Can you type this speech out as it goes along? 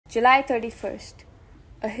July 31st,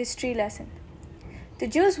 a history lesson. The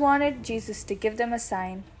Jews wanted Jesus to give them a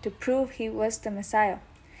sign to prove he was the Messiah.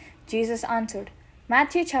 Jesus answered,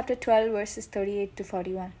 Matthew chapter 12 verses 38 to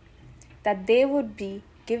 41, that they would be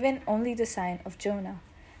given only the sign of Jonah,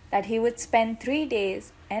 that he would spend 3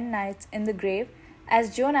 days and nights in the grave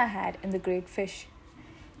as Jonah had in the great fish.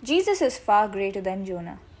 Jesus is far greater than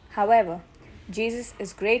Jonah. However, Jesus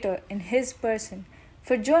is greater in his person,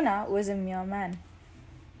 for Jonah was a mere man.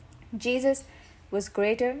 Jesus was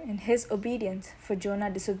greater in his obedience, for Jonah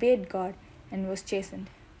disobeyed God and was chastened.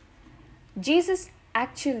 Jesus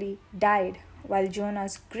actually died while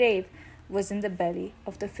Jonah's grave was in the belly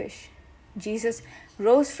of the fish. Jesus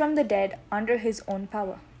rose from the dead under his own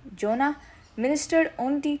power. Jonah ministered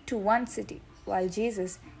only to one city, while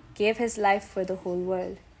Jesus gave his life for the whole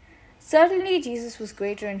world. Certainly, Jesus was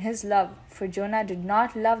greater in his love, for Jonah did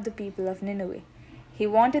not love the people of Nineveh. He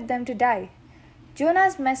wanted them to die.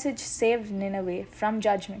 Jonah's message saved Nineveh from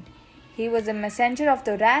judgment. He was a messenger of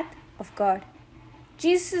the wrath of God.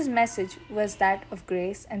 Jesus' message was that of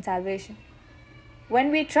grace and salvation.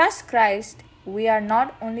 When we trust Christ, we are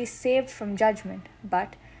not only saved from judgment,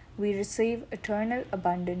 but we receive eternal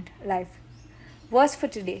abundant life. Verse for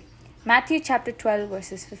today, Matthew chapter 12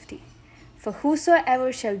 verses 50. For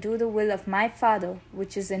whosoever shall do the will of my Father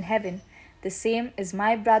which is in heaven, the same is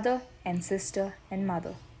my brother and sister and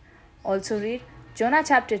mother. Also read Jonah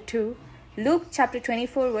chapter 2, Luke chapter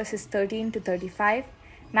 24 verses 13 to 35,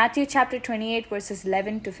 Matthew chapter 28 verses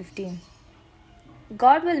 11 to 15.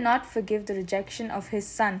 God will not forgive the rejection of his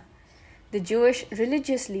Son. The Jewish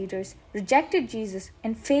religious leaders rejected Jesus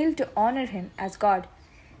and failed to honor him as God.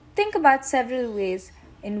 Think about several ways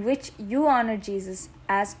in which you honor Jesus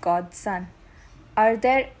as God's Son. Are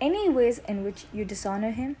there any ways in which you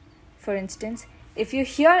dishonor him? For instance, if you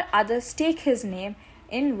hear others take his name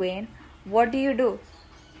in vain, what do?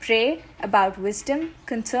 Pray about wisdom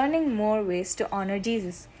concerning more ways to honor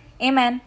Jesus. Amen.